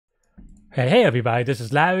Hey everybody, this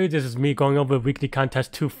is Larry. This is me going over weekly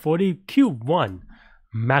contest 240 Q1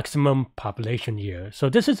 maximum population year. So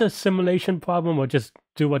this is a simulation problem or just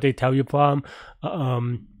do what they tell you problem.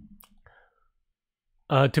 To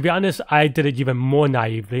be honest, I did it even more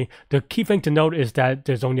naively. The key thing to note is that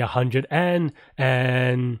there's only 100 and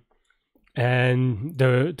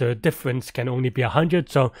the difference can only be 100.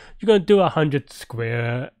 So you're going to do 100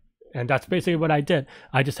 square. And that's basically what I did.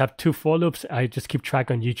 I just have two for loops. I just keep track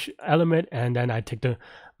on each element, and then I take the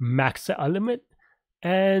max element,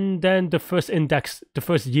 and then the first index, the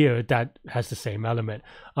first year that has the same element.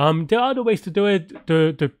 There are other ways to do it.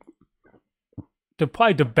 The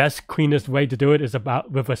probably the best, cleanest way to do it is about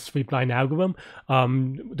with a sweep line algorithm.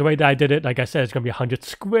 The way that I did it, like I said, it's gonna be 100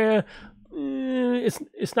 square.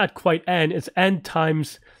 It's not quite n. It's n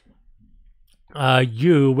times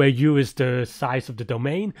u, where u is the size of the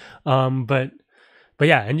domain. But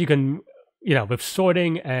yeah, and you can, with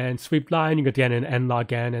sorting and sweep line, you get the n and n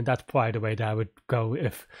log n, and that's probably the way that I would go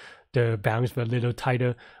if the bounds were a little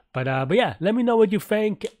tighter. But yeah, let me know what you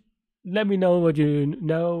think. Let me know what you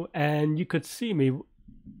know, and you could see me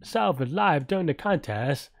solve it live during the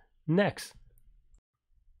contest next.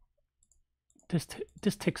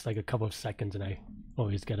 This takes like a couple of seconds, and I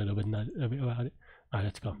always get a little bit nut about it. All right,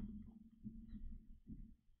 let's go.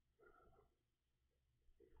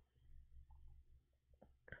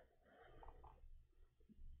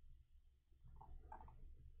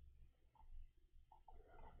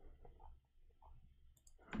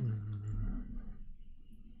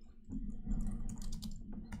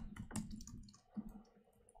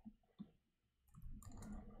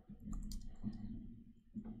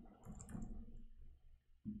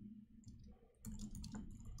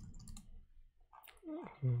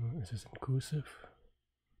 Is this inclusive?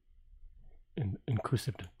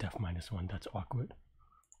 Inclusive to def -1, that's awkward.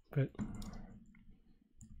 But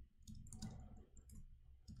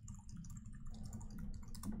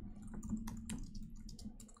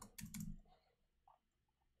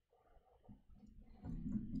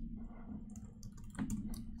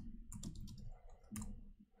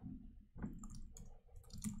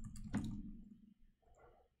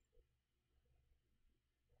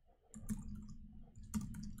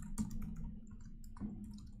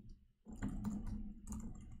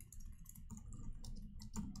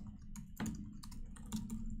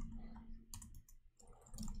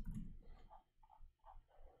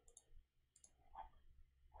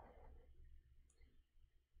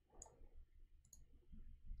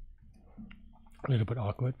a little bit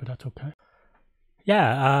awkward, but that's okay.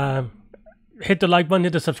 Yeah, hit the like button,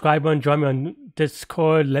 hit the subscribe button, join me on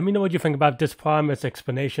Discord. Let me know what you think about this problem, its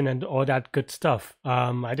explanation, and all that good stuff.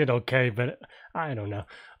 I did okay, but I don't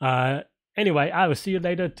know. Anyway, I will see you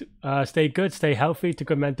later. Stay good, stay healthy, to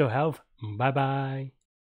good mental health. Bye bye.